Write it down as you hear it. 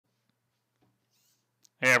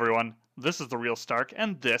Hey everyone, this is the Real Stark,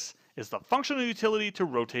 and this is the functional utility to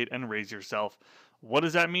rotate and raise yourself. What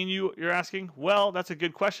does that mean, you're asking? Well, that's a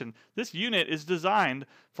good question. This unit is designed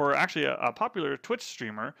for actually a popular Twitch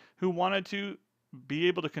streamer who wanted to be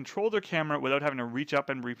able to control their camera without having to reach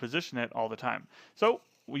up and reposition it all the time. So,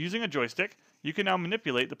 using a joystick, you can now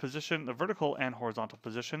manipulate the position, the vertical and horizontal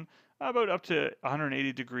position, about up to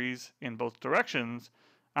 180 degrees in both directions.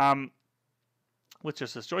 With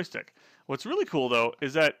just this joystick. What's really cool though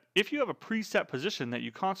is that if you have a preset position that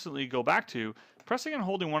you constantly go back to, pressing and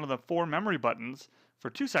holding one of the 4 memory buttons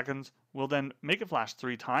for 2 seconds will then make it flash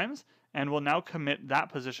 3 times and will now commit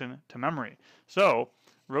that position to memory. So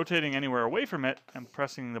rotating anywhere away from it and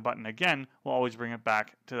pressing the button again will always bring it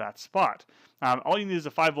back to that spot. All you need is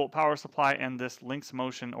a 5-volt power supply and this Lynx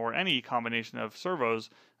motion or any combination of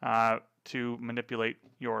servos to manipulate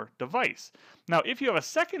your device. Now, if you have a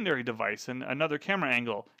secondary device and another camera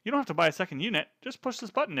angle, you don't have to buy a second unit. Just push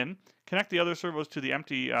this button in, connect the other servos to the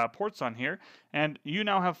empty ports on here, and you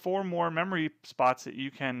now have 4 more memory spots that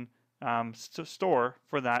you can store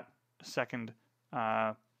for that second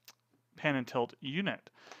pan and tilt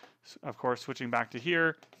unit. Of course, switching back to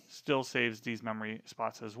here still saves these memory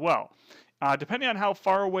spots as well. Depending on how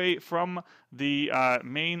far away from the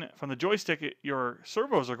from the joystick your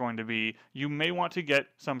servos are going to be, you may want to get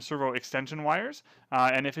some servo extension wires.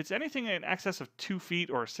 And if it's anything in excess of 2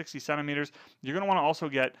 feet or 60 centimeters, you're going to want to also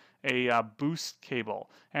get a boost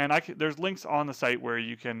cable. And there's links on the site where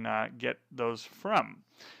you can get those from.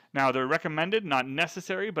 Now, they're recommended, not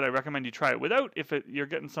necessary, but I recommend you try it without. If you're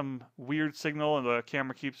getting some weird signal and the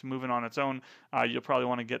camera keeps moving on its own, you'll probably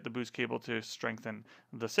want to get the boost cable to strengthen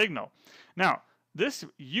the signal. Now, this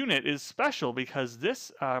unit is special because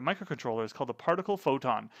this microcontroller is called the Particle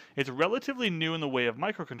Photon. It's relatively new in the way of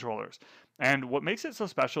microcontrollers. And what makes it so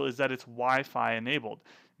special is that it's Wi-Fi enabled,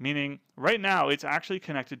 meaning right now it's actually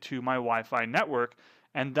connected to my Wi-Fi network.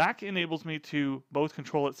 And that enables me to both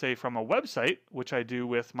control it, say, from a website, which I do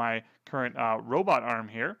with my current robot arm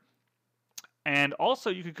here, and also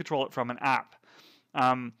you can control it from an app.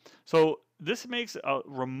 So this makes a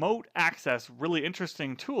remote access really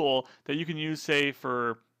interesting tool that you can use, say,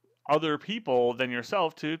 for other people than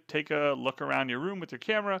yourself to take a look around your room with your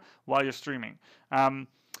camera while you're streaming.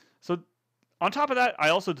 So on top of that, I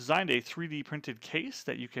also designed a 3D printed case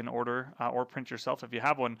that you can order or print yourself if you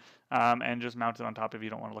have one, and just mount it on top if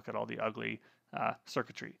you don't want to look at all the ugly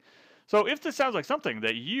circuitry. So if this sounds like something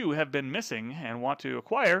that you have been missing and want to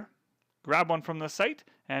acquire, grab one from the site.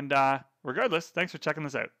 And regardless, thanks for checking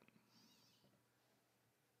this out.